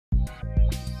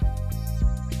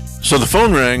So the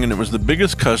phone rang, and it was the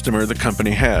biggest customer the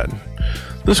company had.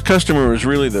 This customer was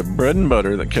really the bread and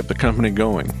butter that kept the company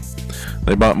going.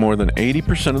 They bought more than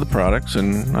 80% of the products,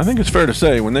 and I think it's fair to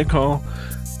say when they call,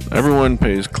 everyone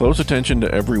pays close attention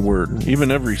to every word,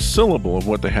 even every syllable of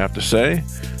what they have to say,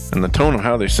 and the tone of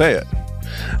how they say it.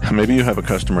 Maybe you have a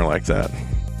customer like that.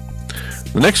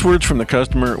 The next words from the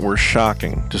customer were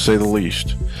shocking, to say the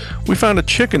least. "We found a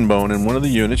chicken bone in one of the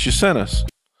units you sent us."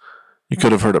 You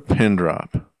could have heard a pin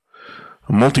drop.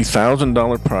 A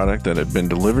multi-$1,000 product that had been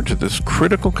delivered to this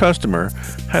critical customer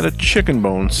had a chicken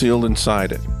bone sealed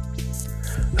inside it.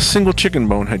 A single chicken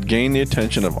bone had gained the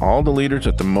attention of all the leaders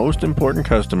at the most important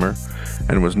customer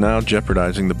and was now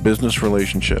jeopardizing the business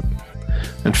relationship.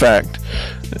 In fact,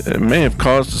 it may have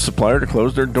caused the supplier to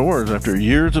close their doors after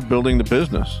years of building the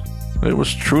business. It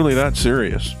was truly that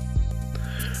serious.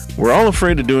 We're all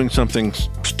afraid of doing something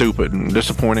stupid and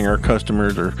disappointing our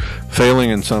customers or failing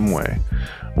in some way.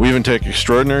 We even take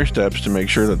extraordinary steps to make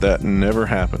sure that that never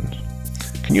happens.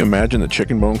 Can you imagine the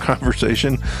chicken bone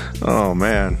conversation? Oh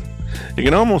man. You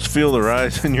can almost feel the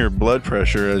rise in your blood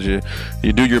pressure as you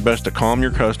do your best to calm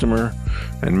your customer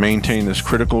and maintain this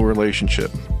critical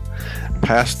relationship.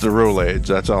 Pass the Rolaids,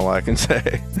 that's all I can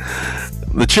say.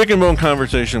 The chicken bone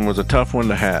conversation was a tough one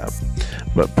to have,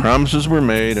 but promises were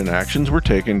made and actions were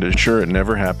taken to ensure it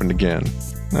never happened again.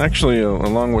 Actually,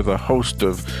 along with a host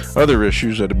of other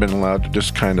issues that have been allowed to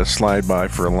just kind of slide by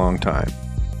for a long time.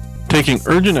 Taking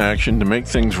urgent action to make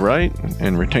things right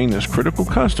and retain this critical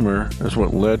customer is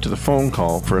what led to the phone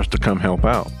call for us to come help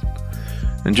out.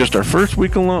 In just our first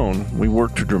week alone, we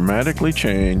worked to dramatically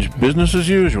change business as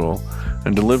usual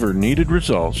and deliver needed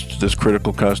results to this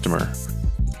critical customer.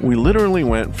 We literally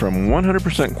went from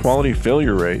 100% quality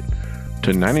failure rate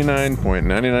to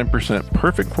 99.99%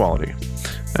 perfect quality.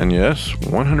 And yes,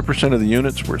 100% of the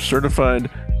units were certified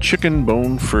chicken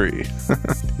bone free.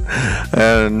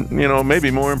 And,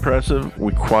 maybe more impressive,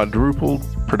 we quadrupled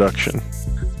production.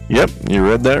 Yep, you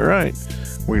read that right.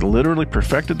 We literally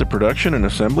perfected the production and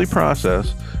assembly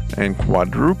process and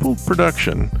quadrupled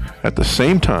production at the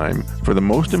same time for the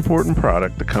most important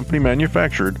product the company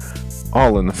manufactured,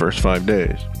 all in the first 5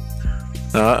 days.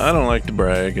 Now, I don't like to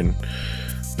brag, and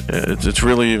it's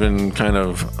really even kind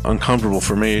of uncomfortable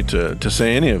for me to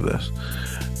say any of this,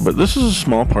 but this is a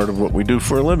small part of what we do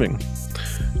for a living.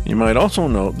 You might also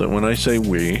note that when I say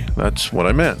we, that's what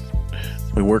I meant.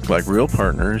 We worked like real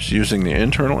partners using the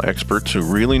internal experts who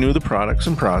really knew the products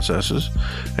and processes,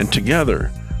 and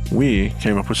together we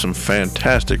came up with some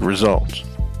fantastic results.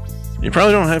 You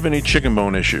probably don't have any chicken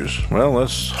bone issues. Well,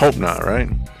 let's hope not, right?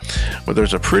 But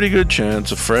there's a pretty good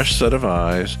chance a fresh set of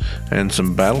eyes and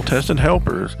some battle-tested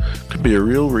helpers could be a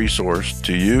real resource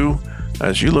to you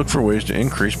as you look for ways to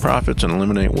increase profits and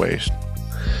eliminate waste.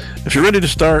 If you're ready to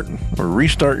start or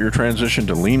restart your transition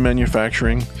to lean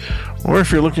manufacturing, or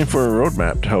if you're looking for a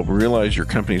roadmap to help realize your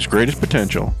company's greatest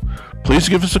potential, please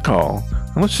give us a call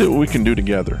and let's see what we can do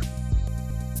together.